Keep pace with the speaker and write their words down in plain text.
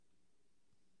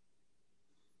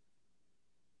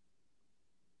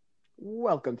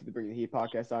Welcome to the Bring the Heat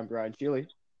podcast. I'm Brian Shealy.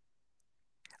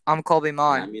 I'm Colby And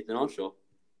Mon. I'm Ethan Oshel.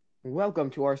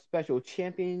 Welcome to our special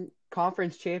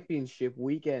conference championship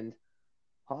weekend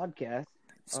podcast.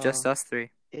 It's just us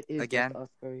three. It is Again. just us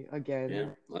three again.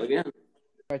 Yeah, again.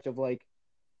 Stretch of like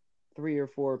 3 or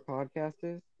 4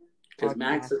 podcasters. Because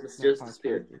Max has just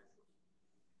disappeared.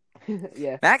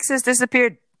 Yeah. Max has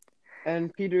disappeared.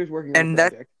 And Peter's working on And a that-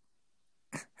 project.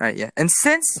 Right, yeah. And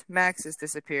since Max has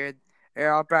disappeared,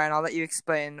 Brian, I'll let you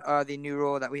explain the new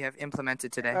rule that we have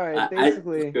implemented today. All right, I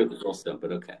basically, disagree with the whole stuff,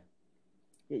 but okay.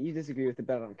 yeah, you disagree with it,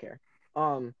 but I don't care.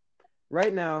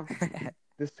 Right now,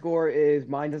 the score is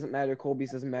mine doesn't matter,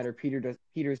 Colby's doesn't matter,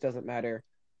 Peter's doesn't matter.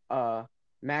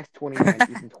 Max 29,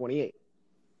 Ethan 28.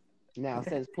 Now,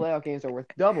 since playoff games are worth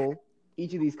double,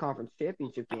 each of these conference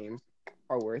championship games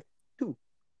are worth 2.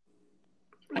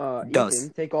 Does. Ethan,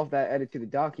 take off that edit to the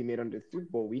doc you made under the Super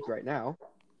Bowl week right now.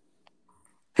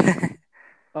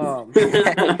 Not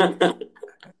sure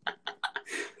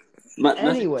what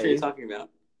Anyways. you're talking about.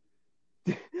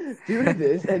 Due to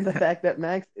this and the fact that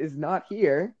Max is not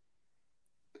here,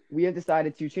 we have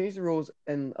decided to change the rules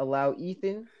and allow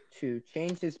Ethan to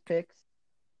change his picks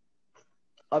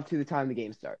up to the time the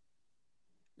game starts.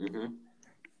 Mm-hmm.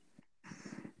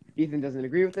 Ethan doesn't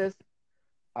agree with this.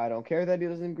 I don't care that he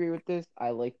doesn't agree with this. I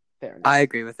like fairness. I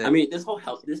agree with it. I mean, this whole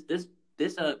help. This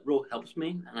rule helps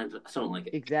me, and I just don't like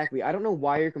it. Exactly. I don't know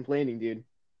why you're complaining, dude.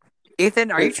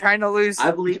 Ethan, are you trying to lose?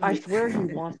 I believe. I swear he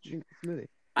wants to drink the smoothie.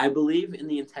 I believe in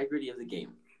the integrity of the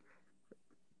game.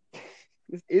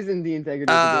 This isn't the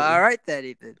integrity of the game. All right then,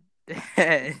 Ethan.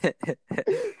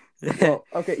 Well,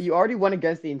 okay, you already went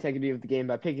against the integrity of the game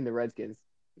by picking the Redskins.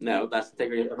 No, that's the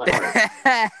integrity of my heart.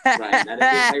 Ryan, that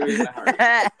is the integrity of my heart.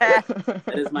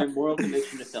 That is my moral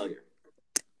conviction to failure.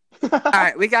 All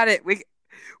right, we got it. We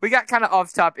got kind of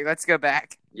off topic. Let's go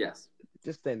back. Yes,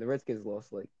 Just saying, the Redskins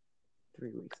lost like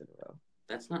 3 weeks in a row.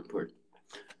 that's not important.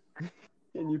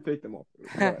 And you picked them all.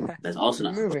 That's also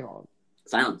not Moving on.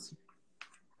 silence.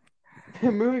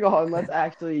 Moving on, let's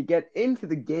actually get into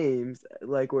the games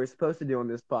like we're supposed to do on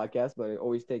this podcast, but it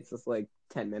always takes us like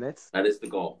 10 minutes. That is the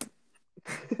goal.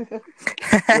 Wait, the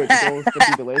goal is to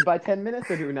be delayed by 10 minutes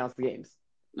or to announce the games?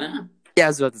 Nah, Yeah, I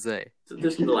was about to say. so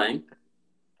there's some delaying.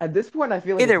 At this point, I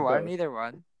feel like Either it's one. both. Either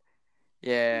one.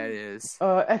 Yeah, it is.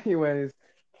 Anyways,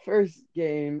 first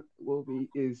game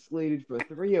is slated for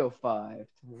 3:05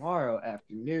 tomorrow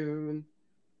afternoon,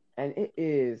 and it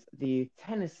is the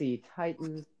Tennessee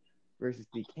Titans versus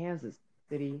the Kansas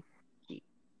City Chiefs.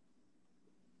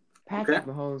 Patrick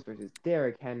Mahomes versus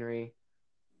Derrick Henry.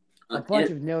 A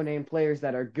bunch of no-name players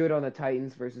that are good on the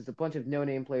Titans versus a bunch of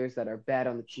no-name players that are bad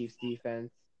on the Chiefs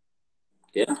defense.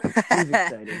 Yeah. Who's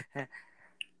excited?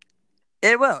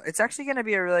 It will. It's actually going to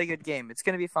be a really good game. It's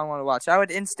going to be a fun one to watch. I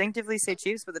would instinctively say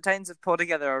Chiefs, but the Titans have pulled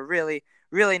together a really,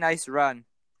 really nice run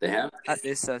They have. at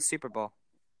this Super Bowl.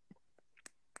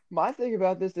 My thing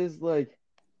about this is, like,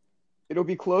 it'll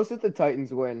be close if the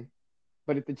Titans win,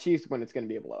 but if the Chiefs win, it's going to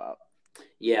be a blowout.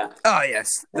 Yeah. Oh, yes.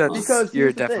 Because You're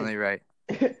here's the thing. definitely right.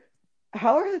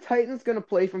 How are the Titans going to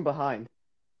play from behind?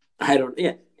 I don't.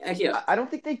 Yeah. Actually, I don't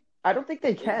think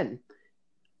they can.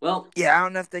 well, Yeah, I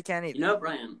don't know if they can either. you know,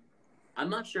 Brian, I'm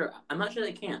not sure. I'm not sure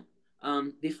they can.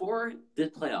 Before the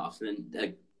playoffs and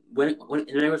then when in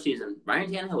the regular season,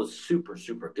 Ryan Tannehill was super,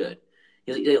 super good.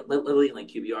 He was leading like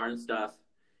QBR and stuff.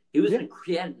 He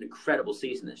had an incredible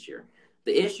season this year.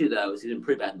 The issue though is he's been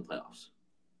pretty bad in the playoffs.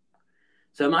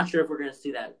 So I'm not sure if we're going to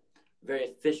see that very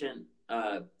efficient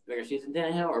regular season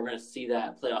Tannehill, or we're going to see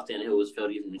that playoff Tannehill who was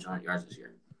filled even reaching 100 yards this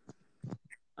year.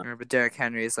 But Derrick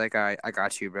Henry is like, all right, I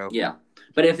got you, bro. Yeah,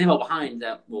 but if they fall behind,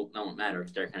 that won't matter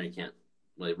because Derrick Henry can't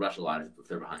really rush a lot if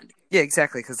they're behind. Yeah,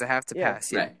 exactly, because they have to Yeah.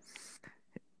 pass. Yeah. Right.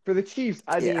 For the Chiefs,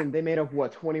 I Yeah. mean, they made up,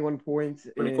 21 points?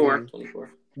 24.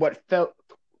 What felt...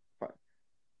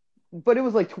 But it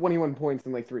was like 21 points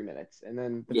in like 3 minutes, and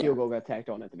then the field goal got tacked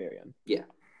on at the very end.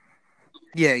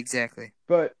 Yeah, exactly.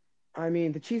 But, I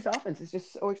mean, the Chiefs' offense is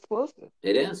just so explosive.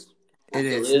 It is. It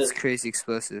is. It's crazy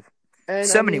explosive. And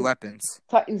So I many mean, weapons.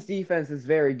 Titans' defense is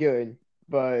very good,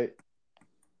 but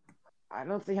I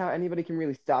don't see how anybody can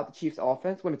really stop the Chiefs'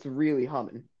 offense when it's really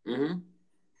humming. Mm-hmm.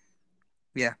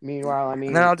 Meanwhile, I mean,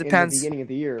 And that all in the depends. beginning of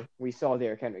the year, we saw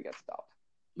Derrick Henry get stopped.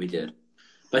 We did.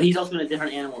 But he's also been a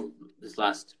different animal this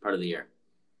last part of the year.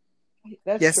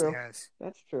 That's Yes, true. he has.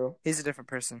 That's true. He's a different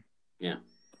person. Yeah.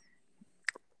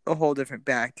 A whole different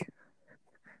back.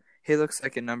 He looks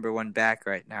like a number 1 back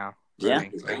right now. Yeah,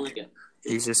 running. he's kind of like it.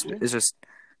 He's just, it's just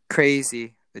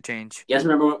crazy, the change. You guys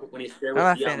remember when he shared with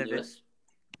I'm not a fan Deion of it. Lewis?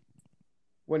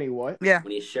 When he what? Yeah.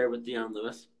 When he shared with Deion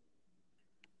Lewis?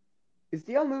 Is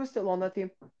Deion Lewis still on that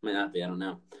team? Might not be, I don't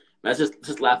know. That's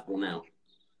just laughable now.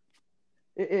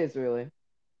 It is really.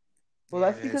 Well,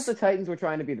 Yeah, that's it because is. the Titans were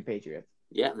trying to be the Patriots,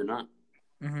 Yeah, they're not.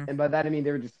 Mhm. and by that I mean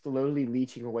they were just slowly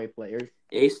leeching away players.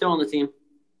 Yeah, he's still on the team.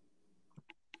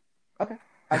 Okay.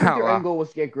 I think Oh, their wow. end goal was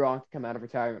to get Gronk to come out of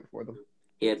retirement for them.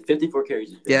 He had 54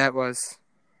 carries. Yeah, it was.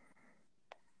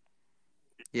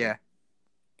 Yeah.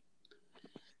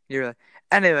 You're right.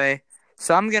 Anyway,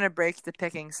 so I'm going to break the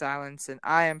picking silence, and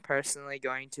I am personally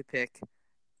going to pick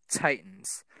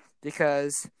Titans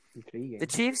because Intriguing. the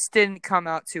Chiefs didn't come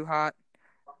out too hot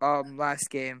last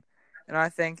game, and I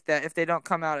think that if they don't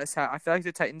come out as hot, I feel like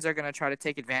the Titans are going to try to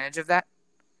take advantage of that.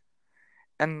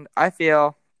 And I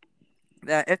feel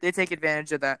that if they take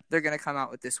advantage of that, they're going to come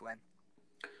out with this win.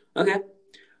 Okay.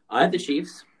 I have the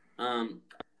Chiefs. I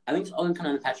think it's all going to come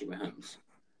down to Patrick Mahomes.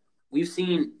 We've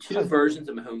seen two versions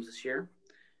of Mahomes this year.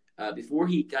 Before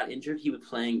he got injured, he was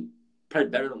playing probably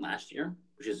better than last year,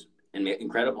 which is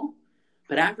incredible.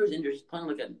 But after his injury, he's playing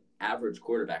like an average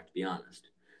quarterback, to be honest.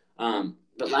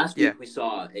 But last week, we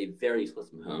saw a very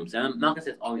explosive Mahomes. And I'm not going to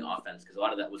say it's all the offense, because a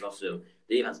lot of that was also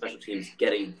the defense special teams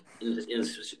getting in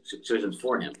situations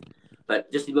for him.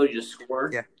 But just the ability to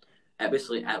score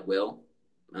basically at will,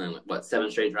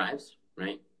 7 straight drives,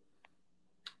 right?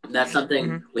 That's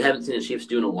something we haven't seen the Chiefs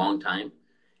do in a long time.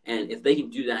 And if they can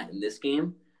do that in this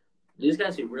game, these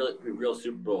guys are real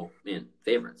Super Bowl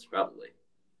favorites, probably.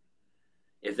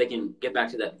 If they can get back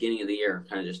to that beginning of the year,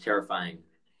 kind of just terrifying,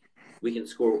 we can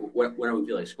score whenever we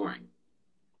feel like scoring.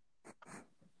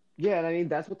 Yeah, and I mean,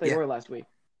 that's what they were last week.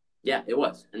 Yeah, it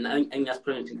was. And I think that's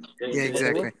putting it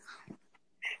exactly.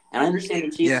 And I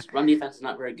understand the Chiefs' run defense is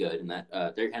not very good, and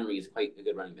that Derrick Henry is quite a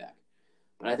good running back.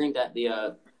 But I think that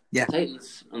the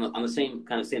Titans, on the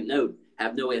same note,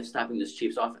 have no way of stopping this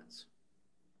Chiefs offense.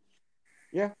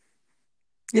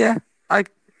 Yeah, I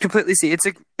completely see.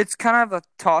 It's kind of a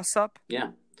toss up.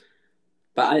 Yeah,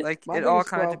 but it all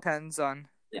kind of depends on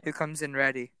who comes in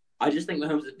ready. I just think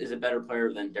Mahomes is a better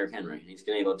player than Derrick Henry. He's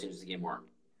going to be able to change the game more.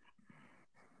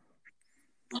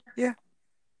 Yeah,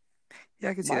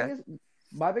 I can see that.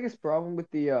 My biggest problem with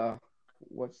the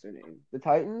what's their name, the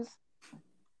Titans,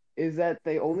 is that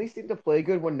they only seem to play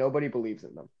good when nobody believes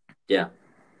in them. Yeah.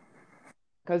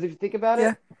 Because if you think about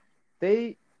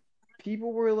it,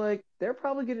 people were like, they're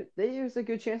probably good. There's a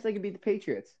good chance they could beat the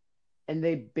Patriots, and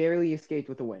they barely escaped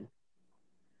with a win.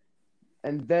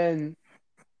 And then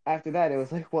after that, it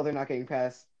was like, well, they're not getting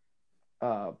past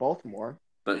Baltimore,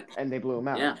 and they blew them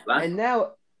out. Yeah. And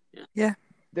now,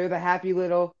 they're the happy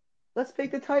little, let's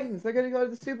pick the Titans. They're gonna go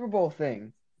to the Super Bowl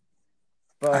thing.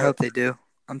 But I hope they do.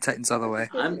 I'm Titans all the way.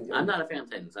 I'm not a fan of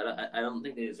Titans. I don't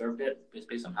think they deserved it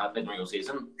based on how they played during the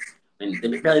season. I mean,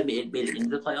 they barely made it into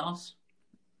the playoffs.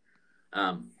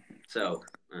 So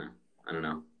I don't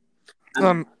know.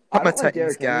 I'm a Titans like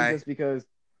Derrick guy Henry just because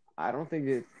I don't think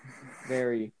it's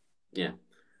very. Yeah.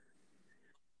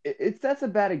 That's a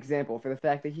bad example for the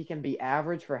fact that he can be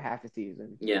average for half a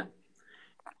season. Yeah.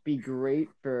 Be great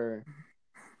for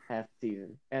half the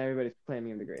season, and everybody's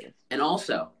claiming him the greatest. And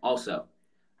also,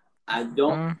 I'm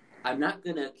not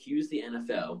going to accuse the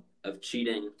NFL of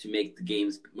cheating to make the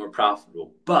games more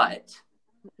profitable, but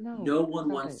no one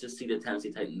wants to see the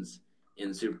Tennessee Titans in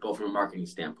the Super Bowl from a marketing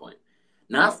standpoint.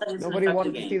 Nobody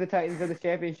wanted to see the Titans in the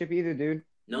championship either, dude.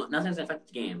 No, not saying it's affect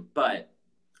the game, but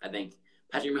I think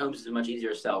Patrick Mahomes is a much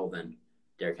easier sell than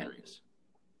Derrick Henry is.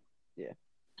 Yeah.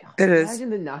 God, it is.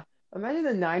 Imagine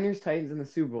the Niners Titans in the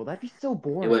Super Bowl. That'd be so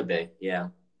boring. It would be, yeah.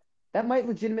 That might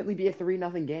legitimately be a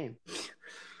 3-0 game.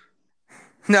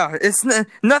 No,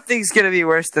 nothing's gonna be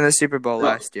worse than the Super Bowl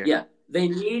last year. Yeah, they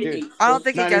need. I don't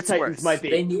think Niners it gets Titans worse. Might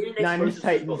be. They need Niners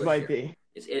Titans might be.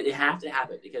 They have to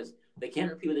have it because they can't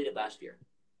repeat what they did last year.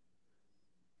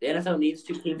 The NFL needs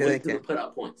two teams to put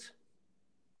up points.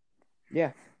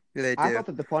 Yeah. They do. I thought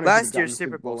that the Punters last year's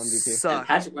Super Bowl sucked.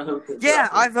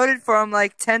 I voted for him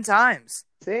like 10 times.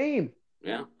 Same.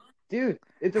 Yeah. Dude,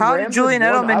 how did Julian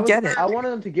Edelman get it? I wanted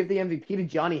them to give the MVP to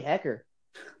Johnny Hecker.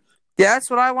 Yeah, that's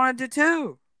what I wanted to do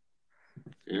too.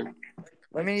 Yeah.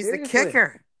 I mean, he's the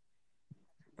kicker.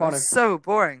 It's so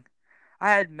boring.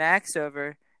 I had Max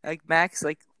over. Max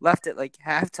left at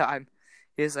halftime.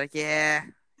 He was like, yeah.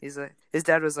 He's like, his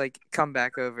dad was like, come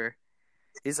back over.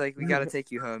 He's like, we got to take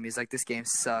you home. He's like, this game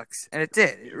sucks. And it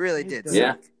did. It really did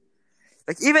Yeah.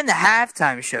 suck. Even the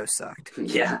halftime show sucked.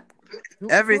 Yeah.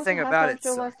 Everything about it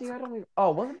sucked.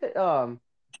 Wasn't it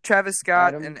Travis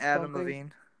Scott and Adam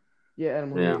Levine. Yeah,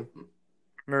 Adam Levine.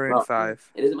 Maroon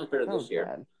 5. It isn't much better this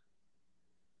year.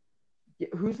 Yeah,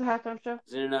 who's the halftime show?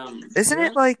 Isn't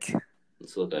it like...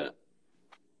 Let's look at it.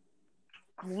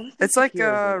 It's like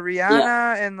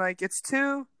Rihanna and it's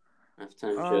two...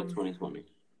 Halftime show 2020.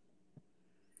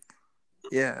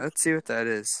 Yeah, let's see what that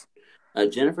is.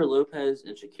 Jennifer Lopez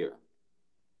and Shakira.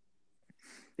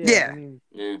 Yeah. I mean,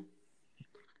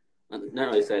 not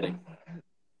really exciting.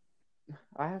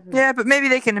 I haven't. Yeah, but maybe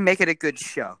they can make it a good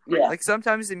show. Yeah. Like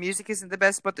sometimes the music isn't the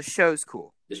best, but the show's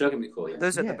cool. The show can be cool. Yeah.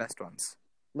 Those are the best ones.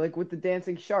 Like with the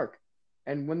dancing shark,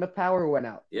 and when the power went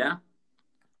out. Yeah.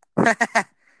 That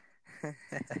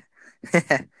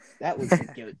was a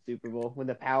good Super Bowl when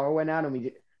the power went out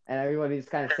and everybody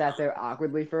just kind of sat there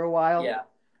awkwardly for a while.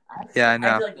 Yeah. I know.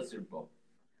 I feel like the Super Bowl.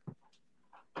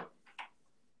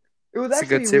 It was It's a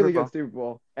good actually a really Super Bowl. good Super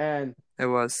Bowl, and It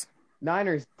was.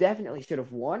 Niners definitely should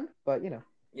have won, but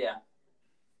Yeah.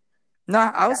 No,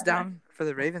 I was down for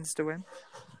the Ravens to win.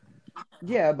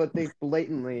 Yeah, but they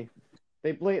blatantly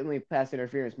pass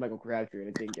interference Michael Crabtree and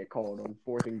it didn't get called on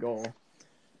 4th and goal.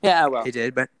 Yeah. Well, He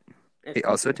did, but he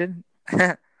also didn't.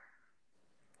 All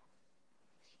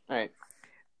right.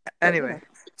 Anyway,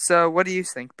 so what do you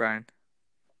think, Brian?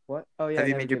 What? Oh yeah. Have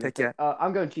you made your pick yet?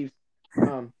 I'm going Chiefs.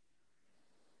 I'm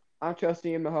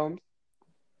trusting in Mahomes.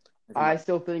 I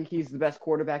still think he's the best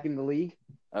quarterback in the league.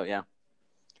 Oh yeah.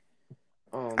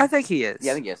 I think he is.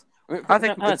 Yeah, I think he is. I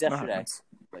think it's it's yesterday, Mahomes.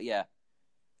 but yeah,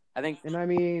 I think. And I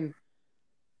mean,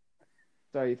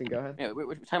 sorry, you can go ahead. Yeah,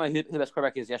 we're talking about who the best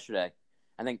quarterback is yesterday.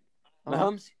 I think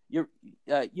Mahomes. You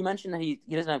you mentioned that he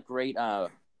doesn't have great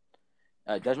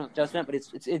judgment, but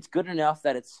it's good enough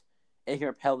that it can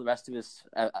propel the rest of his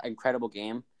incredible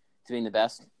game to being the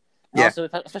best. And Yeah. also,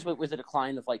 especially with the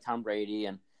decline of like Tom Brady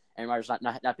and Aaron Rodgers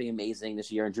not being amazing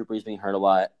this year and Drew Brees being hurt a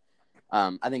lot.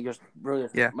 I think there's really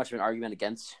much of an argument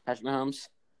against Patrick Mahomes,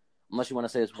 unless you want to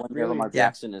say this one year Lamar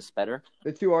Jackson is better.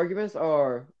 The two arguments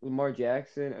are Lamar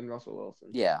Jackson and Russell Wilson.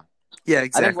 Yeah. Yeah, I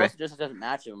exactly. think Wilson just doesn't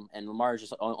match him, and Lamar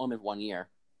just only with 1 year.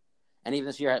 And even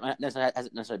this year hasn't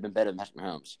necessarily been better than Patrick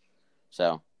Mahomes.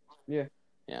 So. Yeah.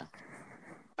 Yeah.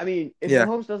 I mean, if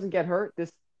Mahomes doesn't get hurt,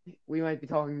 we might be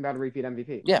talking about a repeat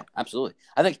MVP. Yeah, absolutely.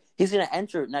 I think he's going to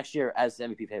enter next year as the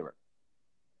MVP favorite.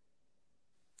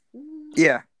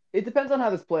 Yeah. It depends on how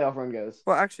this playoff run goes.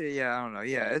 Well, actually, yeah, I don't know.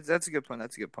 Yeah, that's a good point.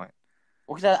 That's a good point.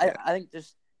 Well, because I think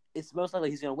it's most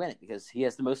likely he's going to win it because he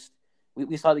has the most.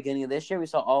 We saw the beginning of this year. We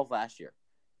saw all of last year.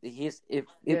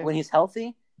 When he's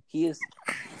healthy, he is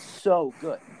so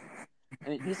good. I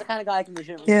mean, he's the kind of guy who can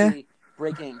legitimately be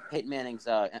breaking Peyton Manning's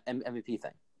MVP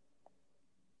thing.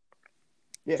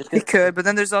 Yeah, he could, but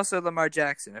then there's also Lamar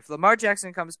Jackson. If Lamar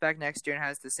Jackson comes back next year and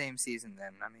has the same season,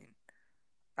 then I mean,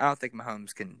 I don't think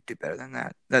Mahomes can do better than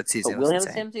that. That season will he was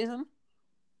have the same season?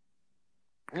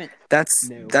 I mean,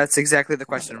 that's exactly the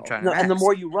question I'm trying to ask. And the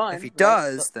more you run, if he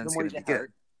does, then it's going to be good.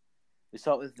 Hurt. We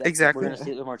saw it with exactly. We're going to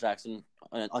see Lamar Jackson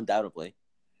undoubtedly,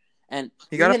 and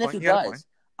even if he does,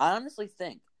 I honestly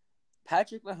think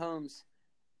Patrick Mahomes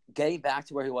getting back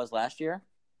to where he was last year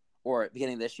or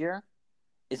beginning of this year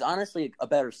is honestly a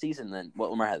better season than what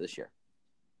Lamar had this year.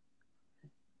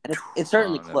 And it's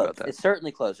certainly close. It's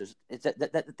certainly close. It's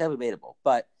debatable.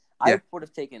 But I would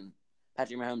have taken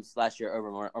Patrick Mahomes last year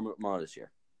over Lamar this year.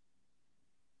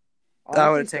 I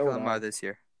would have taken Lamar this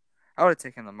year. I would have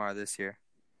taken Lamar this year.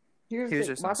 He was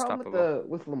just my problem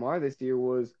with Lamar this year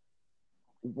was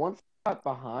once he got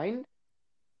behind,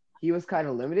 he was kind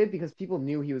of limited because people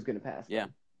knew he was going to pass. Yeah.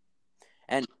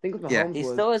 And I think with Mahomes he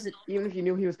still isn't. Even if you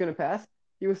knew he was going to pass,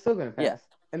 he was still going to pass. Yeah.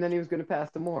 And then he was going to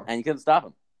pass some more. And you couldn't stop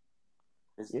him.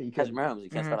 You can't Mahomes. You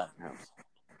can't stop Mahomes.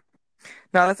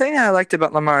 Now, the thing I liked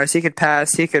about Lamar is he could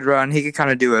pass, he could run, he could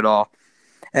kind of do it all.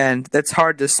 And that's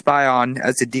hard to spy on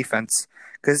as a defense.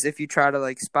 Because if you try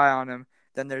to spy on him,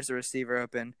 then there's a receiver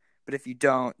open. But if you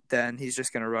don't, then he's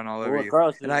just going to run all over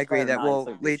you. And I agree that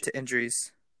will lead to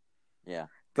injuries. Yeah.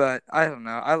 But I don't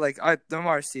know.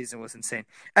 Lamar's season was insane.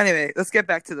 Anyway, let's get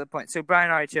back to the point. So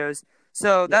Brian already chose.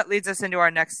 So that leads us into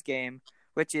our next game,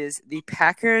 which is the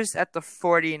Packers at the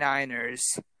 49ers.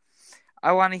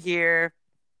 I want to hear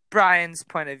Brian's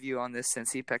point of view on this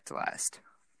since he picked last.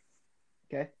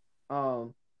 Okay.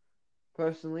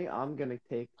 Personally, I'm going to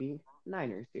take the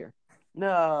Niners here.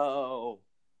 No.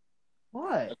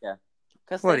 What? Okay.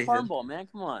 Because State Farm Bowl, man.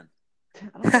 Come on.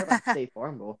 I don't care about State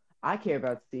Farm Bowl. I care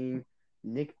about seeing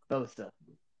Nick Bosa.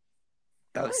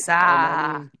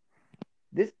 Bosa.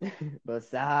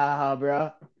 Bosa,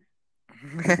 bro.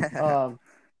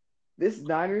 This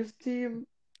Niners team,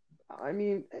 I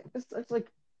mean, it's like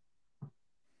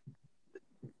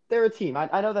they're a team.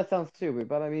 I know that sounds stupid,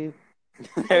 but I mean,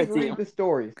 read the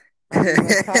stories.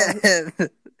 The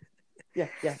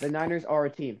Niners are a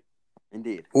team.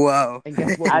 Indeed. Whoa. And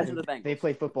guess what? They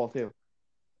play football too.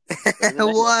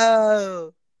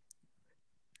 Whoa.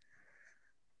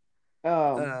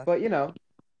 But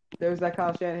there was that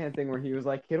Kyle Shanahan thing where he was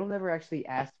like, Kittle never actually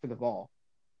asked for the ball.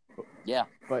 Yeah.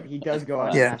 But he does go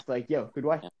out Yeah. and ask, like, yo, who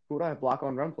do I block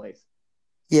on run plays?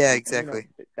 Yeah, And, exactly.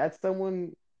 that's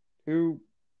someone who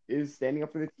is standing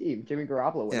up for the team. Jimmy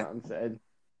Garoppolo went Yeah. out and said,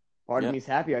 part of me's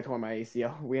happy I tore my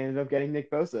ACL. We ended up getting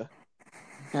Nick Bosa.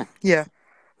 Yeah.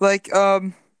 Like, what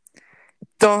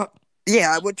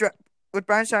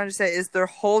Brian's trying to say is their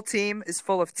whole team is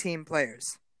full of team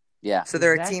players. Yeah. So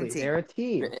they're a team. They're a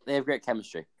team. They have great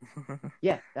chemistry.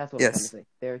 Yeah, that's what I'm trying to say.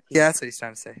 They're a team. Yeah, that's what he's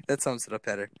trying to say. That sums it up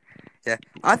better. Yeah.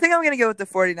 I think I'm going to go with the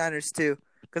 49ers, too,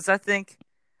 because I think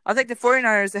the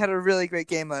 49ers, they had a really great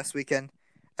game last weekend,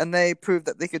 and they proved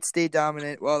that they could stay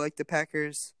dominant while, like, the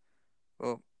Packers,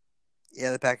 the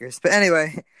Packers. But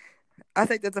anyway, I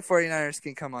think that the 49ers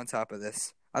can come on top of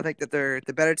this. I think that they're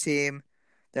the better team,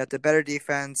 they have the better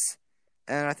defense,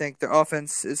 and I think their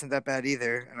offense isn't that bad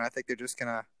either, and I think they're just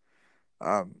going to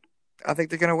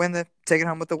take it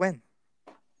home with the win.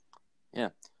 Yeah.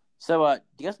 So,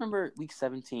 do you guys remember Week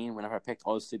 17 whenever I picked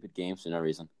all those stupid games for no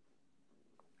reason?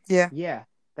 Yeah. Yeah,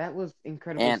 that was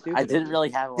incredibly and stupid. I didn't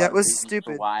really have a lot of reasons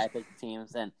stupid. for why I picked the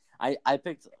teams. And I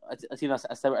picked a team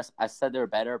I said they were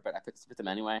better, but I picked them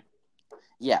anyway.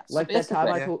 Yeah. So like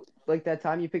that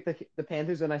time you picked the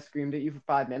Panthers and I screamed at you for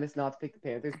 5 minutes not to pick the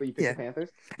Panthers, but you picked the Panthers.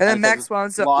 And then Max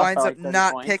winds up like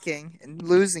not points. picking and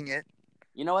losing it.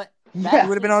 You know what? You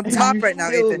would have been on top right now,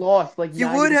 Ethan. Lost, like,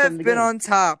 you would have been on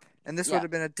top, and this would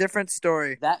have been a different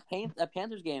story. That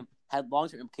Panthers game had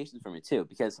long-term implications for me, too,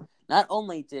 because not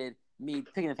only did me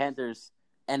picking the Panthers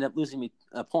end up losing me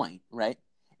a point, right?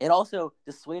 It also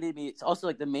dissuaded me. It's also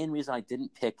like the main reason I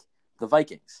didn't pick the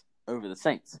Vikings over the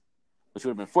Saints, which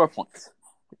would have been 4 points.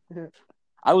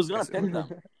 I was going to pick them,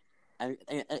 and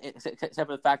except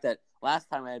for the fact that last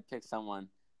time I had picked someone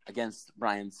against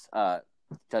Brian's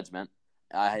judgment,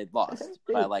 I had lost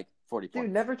by like 40 points.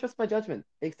 Dude, never trust my judgment,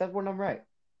 except when I'm right.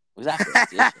 Exactly. That's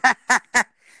the issue.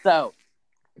 So,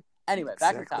 anyway,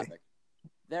 back to the topic.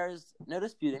 There's no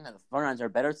disputing that the 49ers are a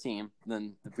better team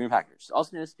than the Green Packers.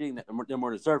 Also no disputing that they're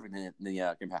more deserving than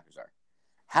the Green Packers are.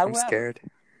 However, I'm scared.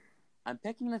 I'm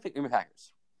picking the Green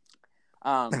Packers.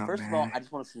 First of all, I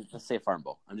just want to see the State Farm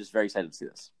Bowl. I'm just very excited to see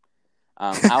this.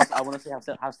 I want to see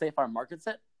how State Farm markets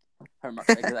it.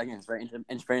 Because again, it's very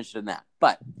interested in that.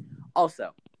 But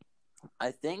also,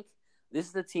 I think this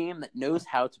is a team that knows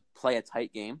how to play a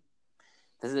tight game.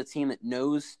 This is a team that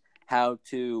knows how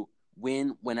to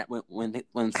win when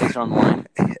stakes are on the line.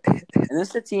 And this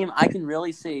is a team I can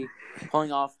really see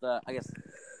pulling off the, I guess,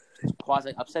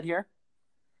 quasi upset here.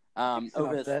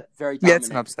 Over this very dominant. Yeah, it's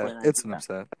an upset. It's an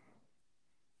upset.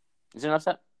 Is it an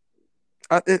upset?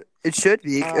 It should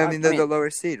be. I mean, they're the lower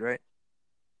seed, right?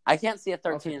 I can't see a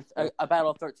battle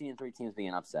of 13-3 teams being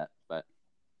an upset, but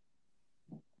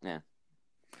yeah.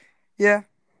 Yeah.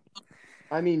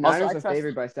 I mean, Niners are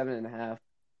favored by 7.5.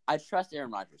 I trust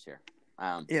Aaron Rodgers here.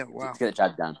 Wow. To get the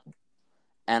job done.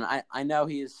 And I know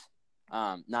he's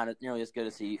not nearly as good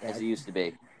as he used to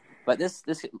be, but this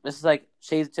is like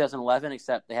shades of 2011,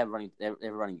 except they have a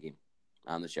running game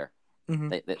this year. Mm-hmm.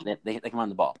 They can run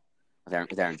the ball with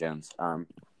Aaron Jones.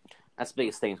 That's the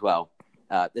biggest thing as well.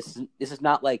 This is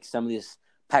not like some of these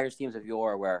Packers teams of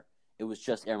yore where it was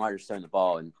just Aaron Rodgers throwing the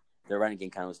ball and their running game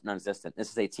kind of was non-existent.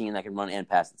 This is a team that can run and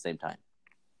pass at the same time.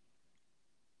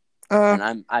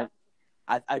 And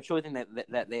I truly think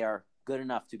that they are good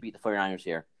enough to beat the 49ers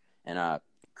here and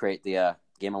create the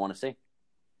game I want to see.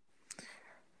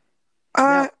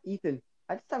 Now, Ethan,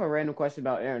 I just have a random question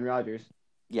about Aaron Rodgers.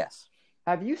 Yes.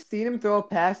 Have you seen him throw a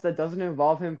pass that doesn't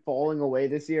involve him falling away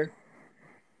this year?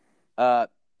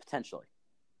 Potentially.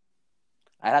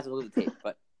 I'd have to look at the tape,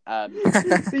 but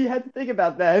so you had to think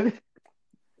about that.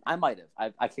 I might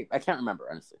have. I can't remember,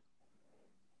 honestly.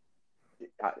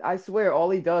 I swear, all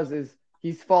he does is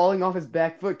he's falling off his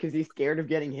back foot because he's scared of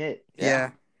getting hit.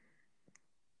 Yeah.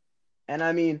 And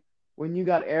I mean, when you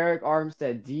got Eric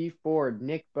Armstead, Dee Ford,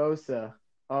 Nick Bosa,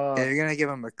 you're gonna give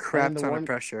him a crap ton of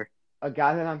pressure. A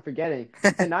guy that I'm forgetting.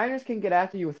 The Niners can get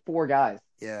after you with 4 guys.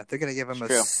 Yeah, they're gonna give him a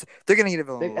lot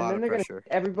of pressure.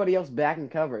 Everybody else back in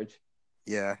coverage.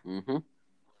 Yeah. Mm-hmm.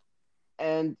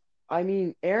 And I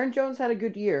mean, Aaron Jones had a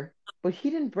good year, but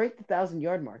he didn't break the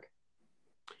 1,000-yard mark.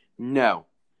 No,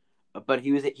 but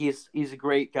he's a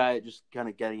great guy at just kind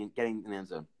of getting in the end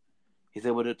zone. He's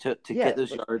able to get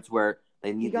those yards where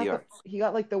they need the yards. He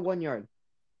got like the 1 yard.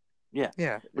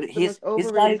 Yeah. But he's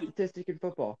overrated statistic in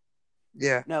football.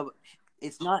 Yeah. No, but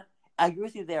it's not. I agree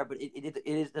with you there, but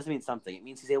it doesn't mean something. It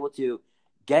means he's able to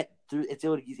get through.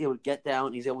 He's able to get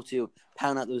down. He's able to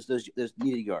pound out those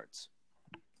needed yards,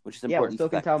 which is important. Yeah, so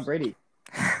can Tom Brady.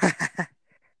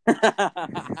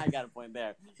 I got a point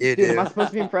there. Dude, am I supposed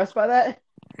to be impressed by that?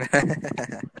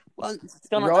 Well, it's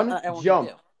gonna run,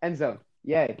 jump, end zone.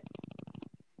 Yay.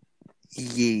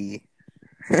 Yee.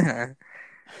 I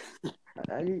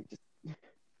mean,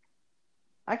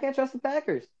 I can't trust the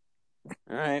Packers.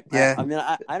 All right. Yeah. I mean,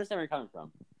 I understand where you're coming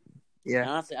from. Yeah. And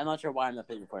honestly, I'm not sure why I'm not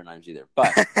picking the 49ers either,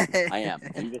 but I am.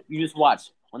 And you just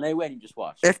watch. When they win, you just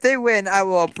watch. If they win, I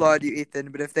will applaud you,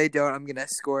 Ethan. But if they don't, I'm gonna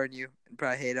score on you and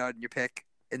probably hate on your pick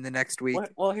in the next week.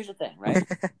 Well, here's the thing, right?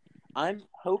 I'm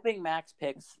hoping Max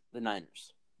picks the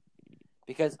Niners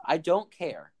because I don't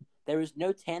care. There is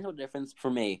no tangible difference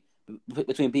for me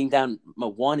between being down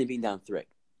 1 and being down 3.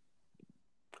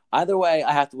 Either way,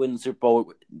 I have to win the Super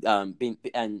Bowl. And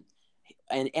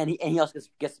he also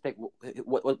gets to pick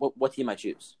what team I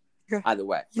choose. Yeah. Either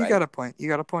way, You right? got a point. You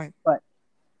got a point. But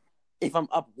if I'm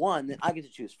up 1, then I get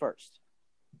to choose first.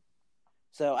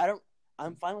 So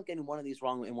I'm fine with getting one of these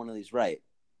wrong and one of these right.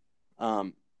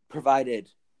 Provided,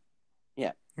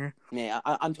 yeah.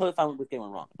 I'm totally fine with getting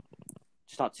one wrong.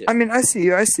 Just not 2. I mean, I see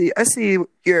you. I see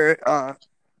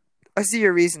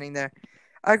your reasoning there.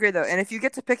 I agree though. And if you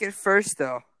get to pick it first,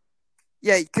 though,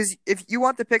 yeah, because if you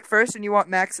want to pick first and you want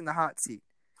Max in the hot seat,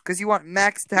 because you want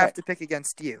Max to have to pick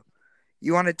against you,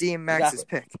 you want to deem Max's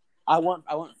pick. I want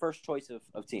first choice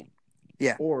of team.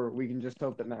 Yeah. Or we can just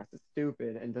hope that Max is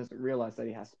stupid and doesn't realize that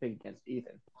he has to pick against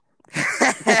Ethan.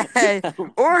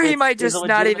 Or he might just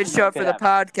not even show up for the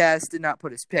podcast and not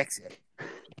put his picks in.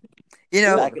 You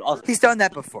know, he's done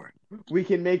that before. We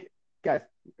can guys,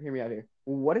 hear me out here.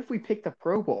 What if we pick the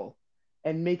Pro Bowl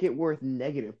and make it worth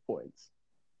negative points?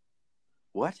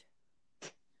 What?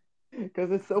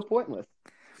 Because it's so pointless.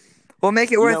 We'll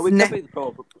make it worth.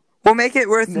 We'll make it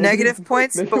worth negative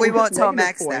points, but we won't tell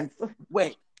Max points. That.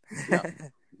 Wait. No.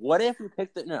 What if we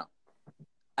pick the no?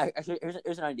 Actually,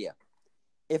 here's an idea.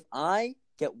 If I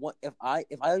get one, if I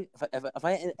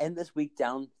end this week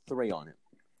down 3 on it,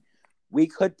 we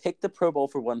could pick the Pro Bowl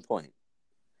for 1 point,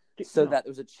 so that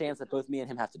there's a chance that both me and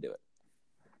him have to do it.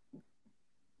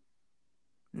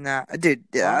 Nah, dude.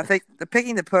 Yeah, I think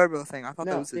picking the Pro Bowl thing. I thought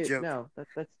that was a joke. No, that's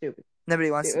stupid.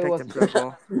 Nobody wants to pick the Pro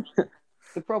Bowl.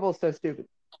 The Pro Bowl is so stupid.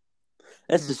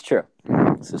 This is true.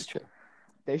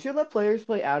 They should let players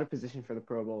play out of position for the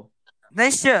Pro Bowl. They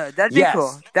should. That'd be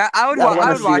cool. I would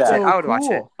watch it. I would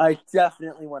watch it. I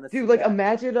definitely want to. Dude, like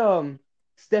imagine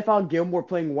Stephon Gilmore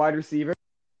playing wide receiver.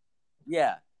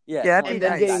 Yeah. That'd be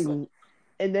nice.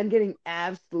 And then getting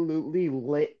absolutely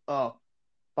lit up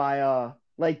by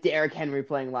like Derrick Henry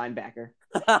playing linebacker.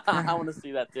 I want to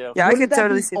see that too. Yeah, I could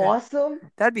totally see that. Awesome.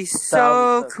 That'd be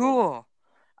so cool.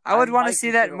 I would want to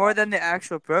see that more than the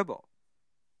actual Pro Bowl.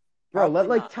 Bro, let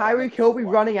like Tyreek Hill be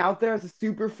running out there as a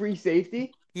super free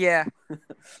safety. Yeah.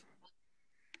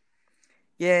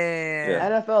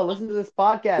 Yeah. NFL, listen to this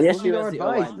podcast. Listen to our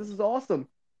advice. This is awesome.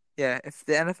 Yeah, if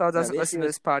the NFL doesn't listen to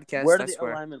this podcast, where do the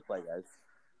O-linemen play, guys?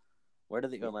 Where do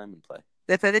the O-linemen play?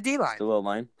 They play the D-line. Still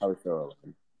O-line? Probably still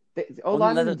O-line. The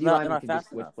O-linemen and D-linemen can just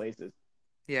switch places.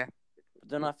 Yeah. But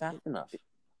they're not fast enough.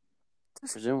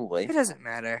 Presumably. It doesn't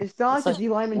matter. It's not like the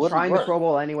D-linemen trying the Pro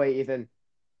Bowl anyway, Ethan.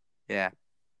 Yeah.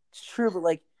 It's true, but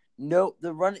like the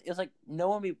run is like no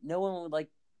one would like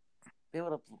be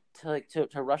able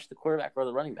to rush the quarterback or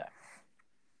the running back.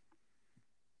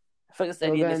 I feel like this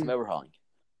idea needs some overhauling.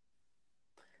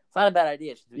 It's not a bad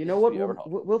idea. You know what?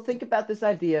 We'll think about this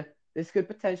idea. This could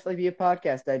potentially be a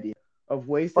podcast idea of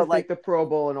ways to make the Pro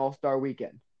Bowl an All-Star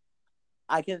weekend.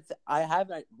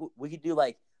 We could do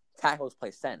like tackles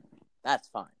play center. That's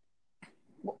fine.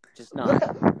 Just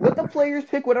not. Let the players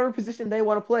pick whatever position they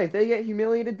want to play. If they get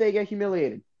humiliated, they get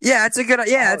humiliated. Yeah, it's a good.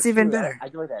 Yeah, it's even better. I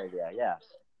do like that idea. Yeah.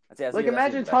 Like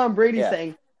imagine Tom Brady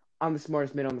saying, "I'm the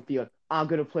smartest mid on the field. I'm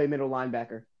gonna play middle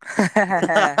linebacker,"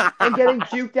 and getting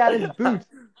juked out his boots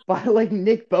by like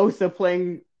Nick Bosa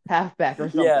playing halfback or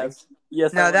something.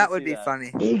 Yes. No, that would be funny.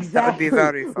 Exactly. That would be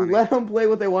very funny. Let them play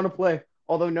what they want to play.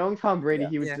 Although knowing Tom Brady,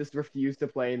 he would just refuse to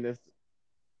play in this.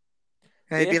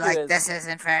 He'd be like, "This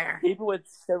isn't fair." People would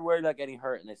still worry about getting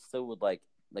hurt, and they still would like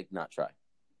not try.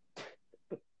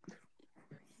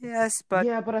 Yes, but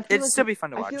I feel it'd still be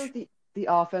fun to watch. I feel like the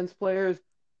offense players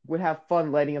would have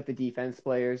fun lighting up the defense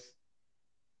players.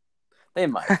 They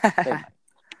might.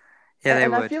 Yeah, they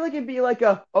would. I feel like it'd be like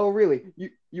oh really?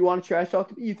 You want to trash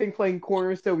talk? You think playing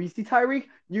corner is so easy, Tyreek?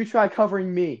 You try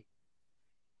covering me.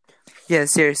 Yeah,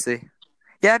 seriously.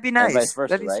 Yeah, it'd be nice. Vice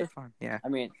versa, that'd be so fun. Yeah. I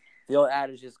mean, the old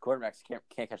adage is quarterbacks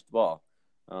can't catch the ball.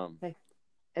 Hey,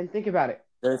 and think about it.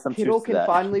 There's some Kittle truth to can that.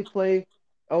 finally play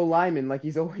O-lineman like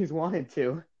he's always wanted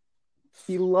to.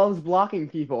 He loves blocking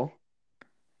people.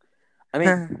 I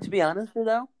mean, to be honest with you,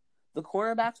 though, the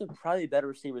cornerbacks are probably better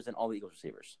receivers than all the Eagles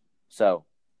receivers. So,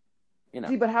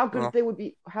 See, but how good they would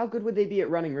be? How good would they be at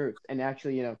running routes and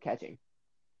actually, catching?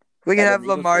 We could have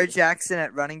Lamar Jackson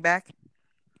at running back.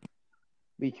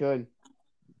 We could.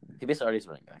 He basically already is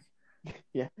running back.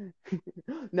 Yeah.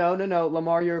 No.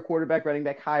 Lamar, you're a quarterback running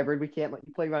back hybrid. We can't let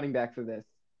you play running back for this.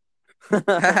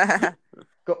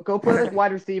 Go play like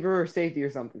wide receiver or safety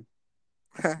or something.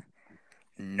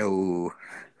 No.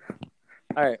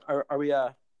 All right. Are we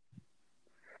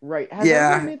Right. Has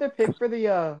everyone made their pick for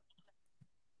the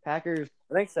Packers?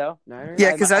 I think so. Niners?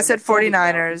 Yeah, because I said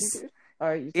 49ers. All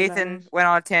right. You said Ethan Niners. went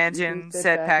on a Ethan tangent,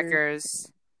 said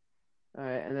Packers. All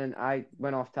right, and then I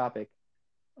went off topic.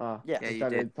 Yeah, I you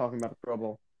started did. talking about the Pro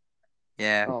Bowl.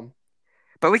 Yeah.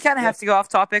 But we kind of have to go off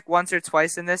topic once or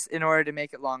twice in this in order to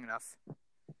make it long enough.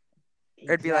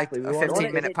 It'd be like a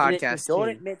 15-minute podcast. Don't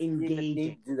admit you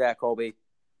need to do that, Colby.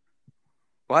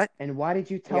 What? And why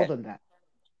did you tell them that?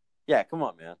 Yeah, come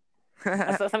on, man.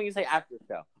 That's something you say after the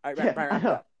show. All right,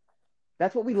 Brian,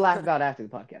 that's what we laugh about after the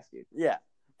podcast, dude. Yeah.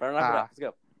 Brian, wrap it up. Let's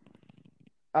go.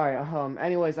 All right.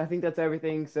 Anyways, I think that's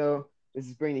everything. So this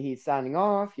is Bring the Heat signing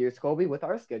off. Here's Colby with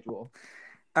our schedule.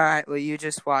 All right. Well, you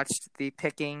just watched the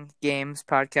Picking Games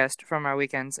podcast from our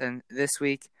weekends, and this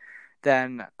week,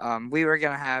 then we were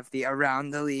gonna have the Around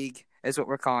the League, is what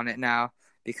we're calling it now,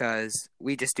 because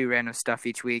we just do random stuff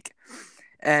each week,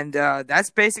 and that's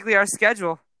basically our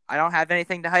schedule. I don't have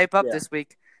anything to hype up this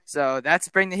week, so that's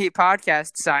Bring the Heat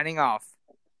podcast signing off.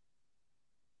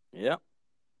 Yep.